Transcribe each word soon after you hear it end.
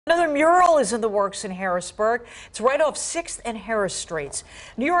Another mural is in the works in Harrisburg. It's right off 6th and Harris Streets.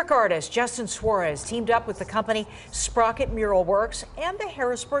 New York artist Justin Suarez teamed up with the company Sprocket Mural Works and the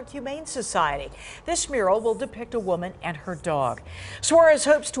Harrisburg Humane Society. This mural will depict a woman and her dog. Suarez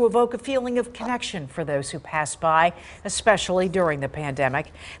hopes to evoke a feeling of connection for those who pass by, especially during the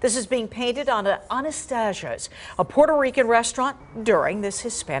pandemic. This is being painted on Anastasia's, a Puerto Rican restaurant, during this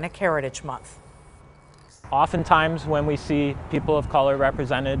Hispanic Heritage Month. Oftentimes when we see people of color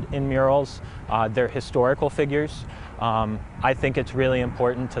represented in murals, they're historical figures. I think it's really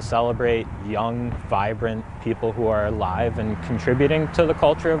important to celebrate young, vibrant people who are alive and contributing to the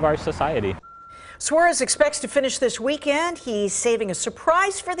culture of our society. Suarez expects to finish this weekend. He's saving a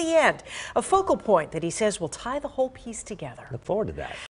surprise for the end, a focal point that he says will tie the whole piece together. Look forward to that.